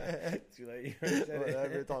word. Too late. You already said it.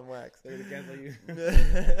 Whatever, it's on wax. They're gonna cancel you.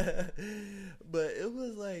 But it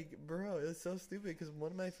was like, bro, it was so stupid because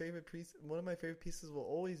one of my favorite pieces will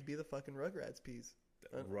always be the fucking Rugrats piece.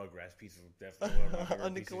 Rugrats piece is definitely one of my favorite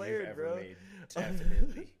Undeclared, pieces you've ever bro. made.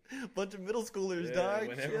 Definitely. Bunch of middle schoolers, Yeah, dog.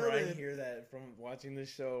 whenever I chilling. hear that from watching the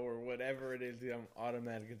show or whatever it is, dude, I'm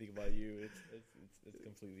automatically thinking about you. It's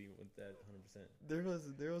completely with that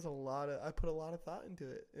 100%. There was a lot of, I put a lot of thought into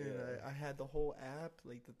it, and Yeah. I had the whole app,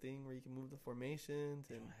 like the thing where you can move the formations,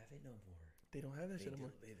 They and don't have it no more. they don't have that They, shit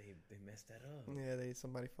anymore. they messed that up. Yeah,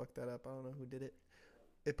 somebody fucked that up. I don't know who did it.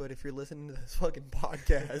 But if you're listening to this fucking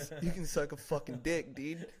podcast, you can suck a fucking dick,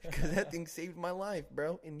 dude. Because that thing saved my life,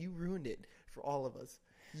 bro. And you ruined it for all of us.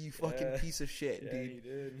 You fucking Yeah. piece of shit, Yeah, dude. you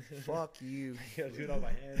did. Fuck you. You gotta do it on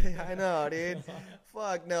my hand. I know, dude.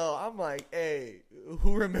 Fuck no. I'm like, hey,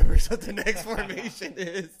 who remembers what the next formation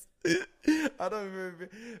is? I don't remember.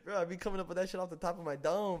 Bro, I be coming up with that shit off the top of my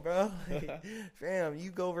dome, bro. Like, fam,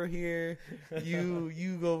 you go over here.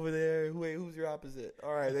 You go over there. Wait, who's your opposite?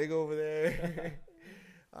 All right, they go over there.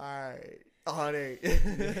 All right, on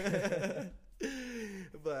it.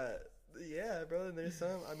 But yeah, bro. And there's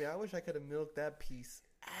some. I mean, I wish I could have milked that piece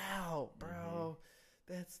out, bro.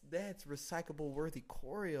 That's recyclable worthy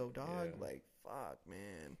choreo, dog. Yeah. Like, fuck,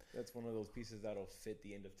 man. That's one of those pieces that'll fit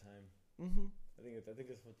the end of time. Mm-hmm. I think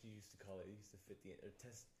that's what you used to call it. You used to fit the or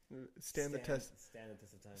test. Stand the test. Stand the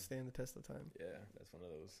test of time. Stand the test of time. Yeah, that's one of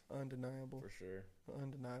those Undeniable. for sure.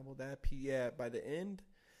 Undeniable. That piece. Yeah. By the end,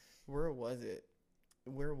 where was it?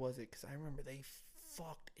 Because I remember they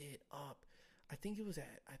fucked it up. I think it was at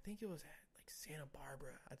like Santa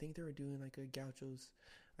Barbara. I think they were doing like a Gauchos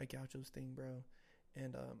thing, bro.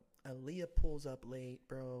 And Aaliyah pulls up late,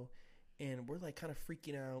 bro, and we're like kind of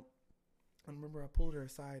freaking out. I remember I pulled her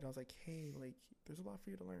aside. I was like, "Hey, like, there's a lot for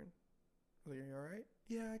you to learn." I was like, "Are you all right?"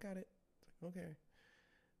 "Yeah, I got it." It's like, okay,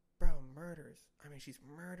 bro, murders. I mean, she's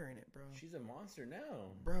murdering it, bro. She's a monster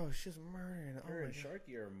now. Bro, she's murdering it. Her Oh my and God.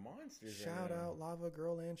 Sharky are monsters. right Shout now. out Lava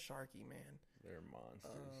Girl and Sharky, man. They're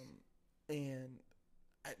monsters. And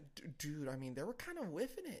dude, I mean, they were kind of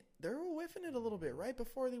whiffing it. They were whiffing it a little bit right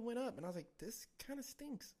before they went up, and I was like, "This kind of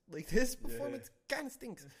stinks. Like this performance kind of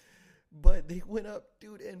stinks." But they went up,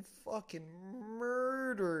 dude, and fucking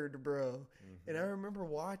murdered, bro. And I remember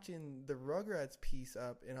watching the Rugrats piece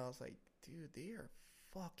up, and I was like, "Dude, they are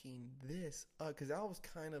fucking this up." Because that was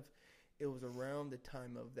kind of, it was around the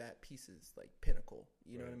time of that piece's like pinnacle.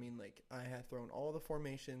 You know what I mean? Like I had thrown all the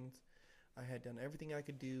formations. I had done everything I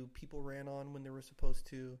could do. People ran on when they were supposed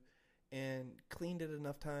to, and cleaned it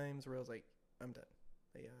enough times where I was like, "I'm done.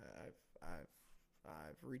 Yeah,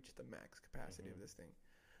 I've reached the max capacity of this thing."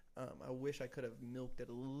 I wish I could have milked it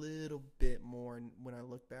a little bit more when I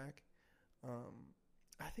look back.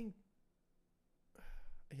 I think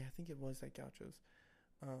it was at Gauchos,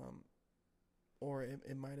 or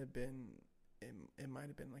it might have been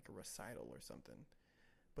like a recital or something.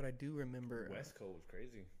 But I do remember Westco was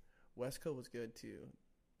crazy. Westco was good too.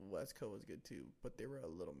 But they were a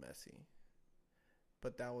little messy.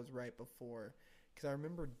 But that was right before, because I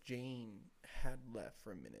remember Jane had left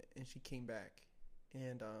for a minute and she came back,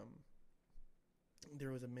 and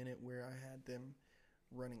there was a minute where I had them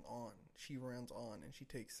running on. She runs on and she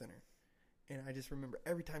takes center, and I just remember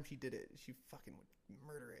every time she did it, she fucking would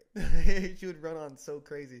murder it. She would run on so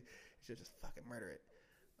crazy, she would just fucking murder it.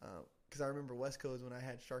 Because I remember West Coast when I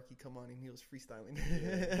had Sharky come on and he was freestyling.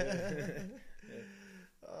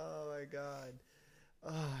 Oh my god.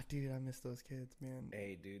 Oh, dude, I miss those kids, man.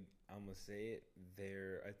 Hey, dude, I'm gonna say it.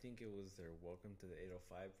 I think it was their Welcome to the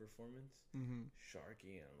 805 performance. Mm-hmm.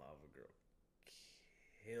 Sharky and Lava Girl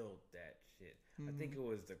killed that shit. I think it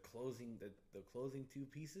was the closing two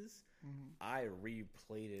pieces. I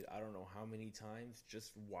replayed it I don't know how many times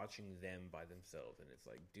just watching them by themselves, and it's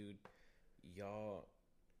like, dude, y'all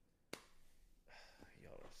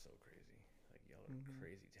are so crazy. Like, y'all are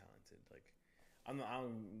crazy talented. Like,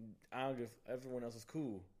 I don't give, everyone else is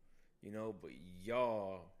cool, you know, but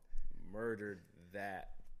y'all murdered that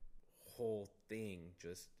whole thing.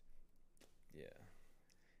 Just, yeah.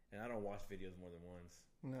 And I don't watch videos more than once.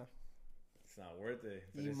 No. It's not worth it.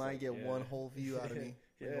 But You it's might like, get yeah. one whole view out of me.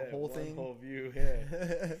 Yeah, the whole one thing. whole view, yeah.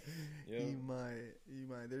 Yep. You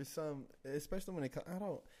might. There's some, especially when it comes,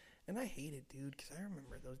 and I hate it, dude, because I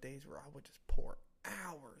remember those days where I would just pour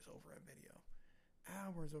hours over a video.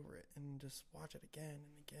 Hours over it, and just watch it again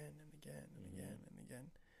and again and again and again and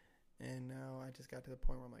again. And now I just got to the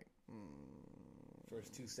point where I'm like,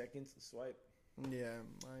 First 2 seconds, swipe. yeah,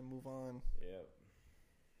 might move on. Yep.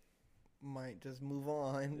 Might just move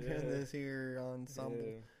on Yeah. this here ensemble.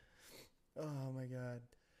 Yeah. Oh my god.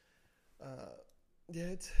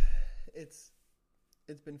 Yeah, it's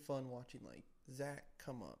been fun watching like Zach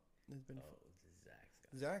come up. It's been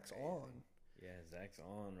Zach's on. Yeah, Zach's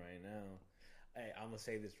on right now. Hey, I'm gonna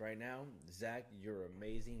say this right now, Zach, you're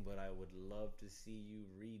amazing, but I would love to see you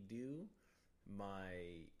redo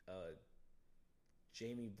my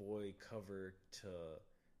Jamie Boy cover to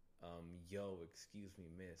Yo, Excuse Me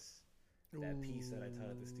Miss. That piece that I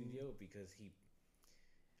taught at the studio, because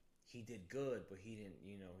he did good, but he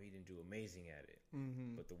didn't do amazing at it.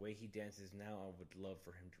 Mm-hmm. But the way he dances now, I would love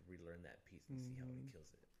for him to relearn that piece and see how he kills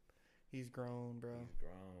it. He's grown, bro.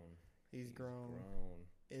 He's grown.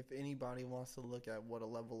 If anybody wants to look at what a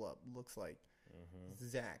level up looks like,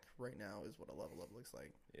 Zach right now is what a level up looks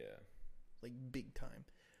like. Yeah. Like big time.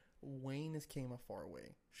 Wayne has came a far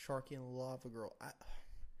way. Sharky and Lava Girl.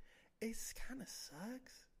 It's kind of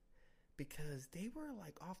sucks because they were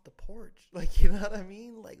like off the porch. Like, you know what I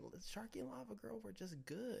mean? Like Sharky and Lava Girl were just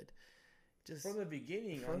good. Just from the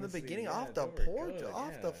beginning. From honestly, the beginning, yeah, off the porch,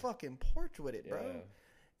 the fucking porch with it, bro.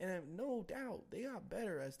 And no doubt they got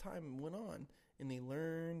better as time went on, and they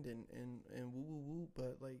learned and woo woo woo.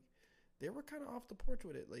 But like, they were kind of off the porch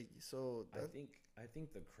with it. Like, so I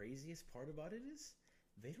think the craziest part about it is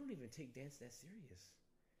they don't even take dance that serious.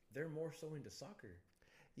 They're more so into soccer.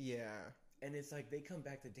 Yeah. And it's like they come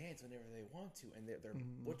back to dance whenever they want to, and they're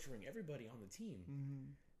butchering everybody on the team.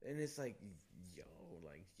 Mm-hmm. And it's like, yo,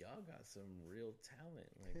 like y'all got some real talent.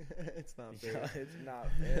 Like it's not fair. It's not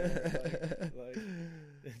fair. Like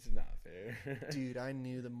it's not fair. Dude, I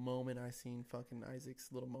knew the moment I seen fucking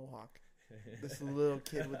Isaac's little mohawk. This little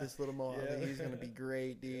kid with this little mohawk. Yeah. He's gonna be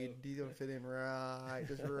great, dude. Yeah. He's gonna fit in right,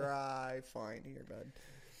 just right fine here, bud.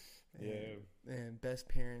 And best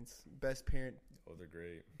parent. Oh, they're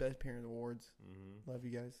great. Best parent awards. Love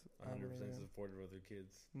you guys. 100% supportive of their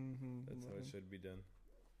kids. That's how it should be done.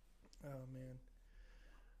 Oh man.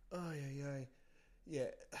 Oh yeah.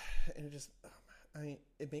 And it just,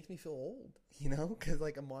 it makes me feel old, you know, because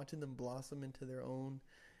like I'm watching them blossom into their own,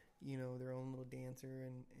 you know, their own little dancer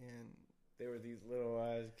and they were these little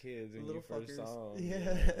ass kids when you first saw them.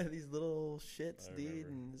 Yeah, these little shits, dude,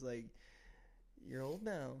 and it's like, you're old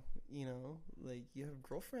now, you know, like you have a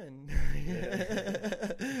girlfriend.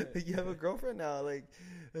 Like, you have a girlfriend now. Like,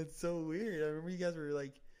 that's so weird. I remember you guys were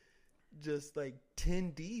like just like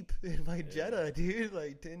 10 deep in my Jetta, dude.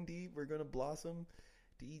 Like 10 deep. We're gonna blossom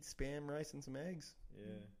to eat Spam, rice, and some eggs.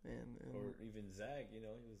 Yeah. And or even Zach, you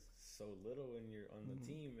know, he was so little when you're on the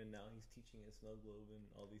team, and now he's teaching at Snow Globe and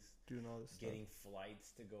all these doing all this getting stuff.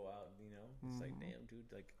 Flights to go out. You know, it's like, damn,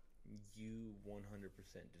 dude, like you 100%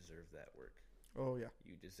 deserve that work. Oh yeah,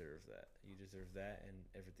 you deserve that. You deserve that and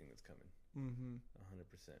everything that's coming. 100%.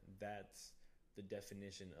 That's the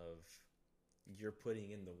definition of you're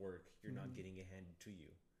putting in the work. You're not getting it handed to you.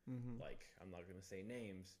 Like, I'm not going to say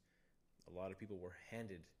names. A lot of people were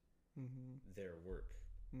handed their work.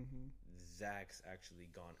 Zach's actually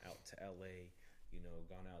gone out to LA, you know,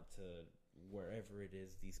 gone out to wherever it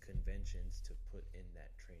is, these conventions, to put in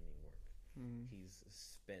that training work. He's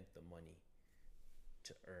spent the money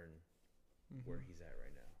to earn where he's at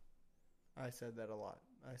right now. I said that a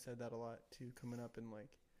lot too, coming up, and like,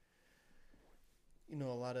 you know,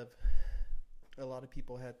 a lot of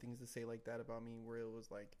people had things to say like that about me, where it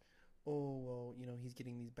was like, oh well, you know, he's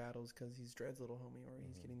getting these battles because he's Dread's little homie, or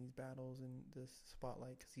he's getting these battles in this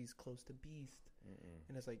spotlight because he's close to Beast.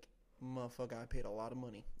 And it's like, motherfucker, I paid a lot of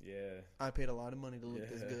money. Yeah, I paid a lot of money to look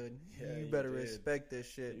this good. You better respect this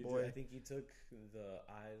shit, boy. I think you took the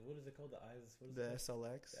eyes. What is it called? The eyes. What is the it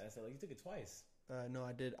SLX. The SLX. You took it twice. No,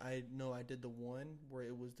 I did. I did the one where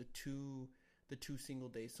it was the two single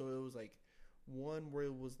days. So it was like one where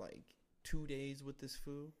it was like 2 days with this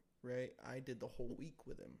fool, right? I did the whole week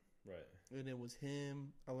with him, right? And it was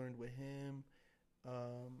him. I learned with him,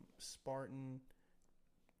 Spartan,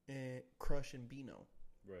 and Crush and Bino,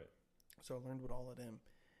 right? So I learned with all of them,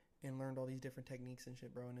 and learned all these different techniques and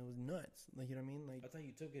shit, bro. And it was nuts. Like, you know what I mean? Like, I thought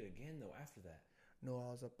you took it again though after that. No,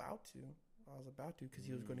 I was about to because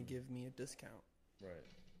he was going to give me a discount. Right.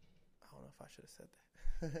 I don't know if I should have said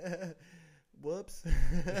that. Whoops.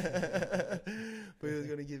 But he was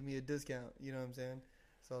going to give me a discount. You know what I'm saying?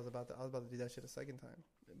 So I was about to do that shit a second time.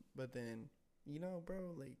 But then, you know,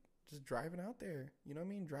 bro, like, just driving out there. You know what I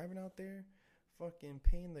mean? Driving out there, fucking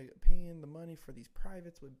paying the money for these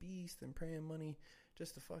privates with Beast, and paying money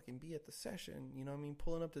just to fucking be at the session. You know what I mean?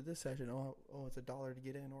 Pulling up to this session. Oh, it's $1 to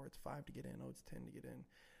get in, or it's $5 to get in. Oh, it's $10 to get in.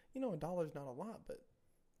 You know, $1's not a lot, but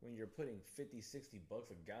when you're putting $50-$60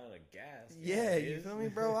 a gallon of gas. Yeah, you feel me,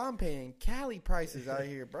 bro? I'm paying Cali prices out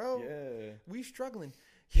here, bro. Yeah. We struggling.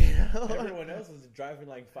 You know? Everyone else is driving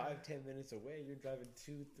like 5-10 minutes away. You're driving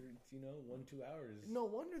 2-3, 1-2 hours. No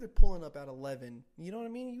wonder they're pulling up at 11. You know what I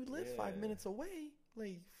mean? You live 5 Yeah. minutes away.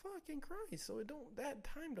 Like, fucking Christ. So that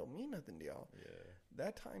time don't mean nothing to y'all. Yeah.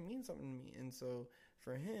 That time means something to me. And so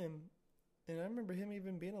for him, and I remember him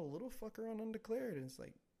even being a little fucker on Undeclared. And it's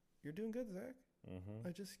like, you're doing good, Zach. Mm-hmm.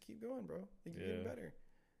 Like, just keep going, bro. Like, you're Yeah. getting better.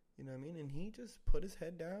 You know what I mean? And he just put his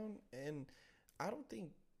head down. And I don't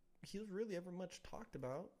think he was really ever much talked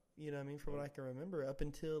about. You know what I mean? From what I can remember, up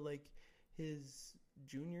until like his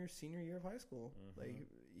senior year of high school. Mm-hmm. Like,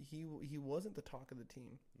 he wasn't the talk of the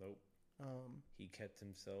team. Nope. He kept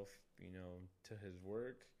himself, to his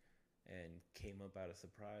work, and came up out of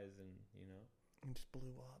surprise, and And just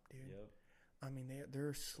blew up, dude. Yep. I mean,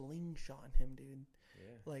 they're slingshotting him, dude.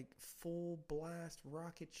 Yeah. Like, full blast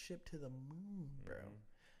rocket ship to the moon, bro. Mm-hmm.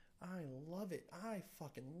 I love it. I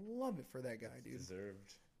fucking love it for that guy, It's dude.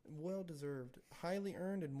 deserved. Well deserved. Highly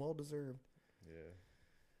earned and well deserved. Yeah.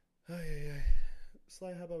 Ay.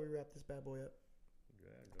 Sly, how about we wrap this bad boy up? Yeah,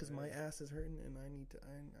 go Because my ahead. ass is hurting and I need to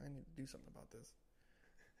do something about this.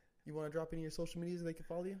 You want to drop any of your social medias so they can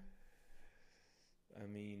follow you? I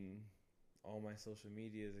mean, all my social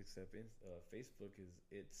medias except Facebook is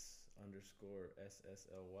its_SSLY.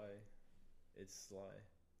 It's Sly.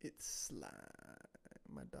 It's Sly,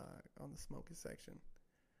 my dog, on the smoking section.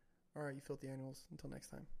 All right, you filthy animals. Until next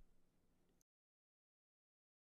time.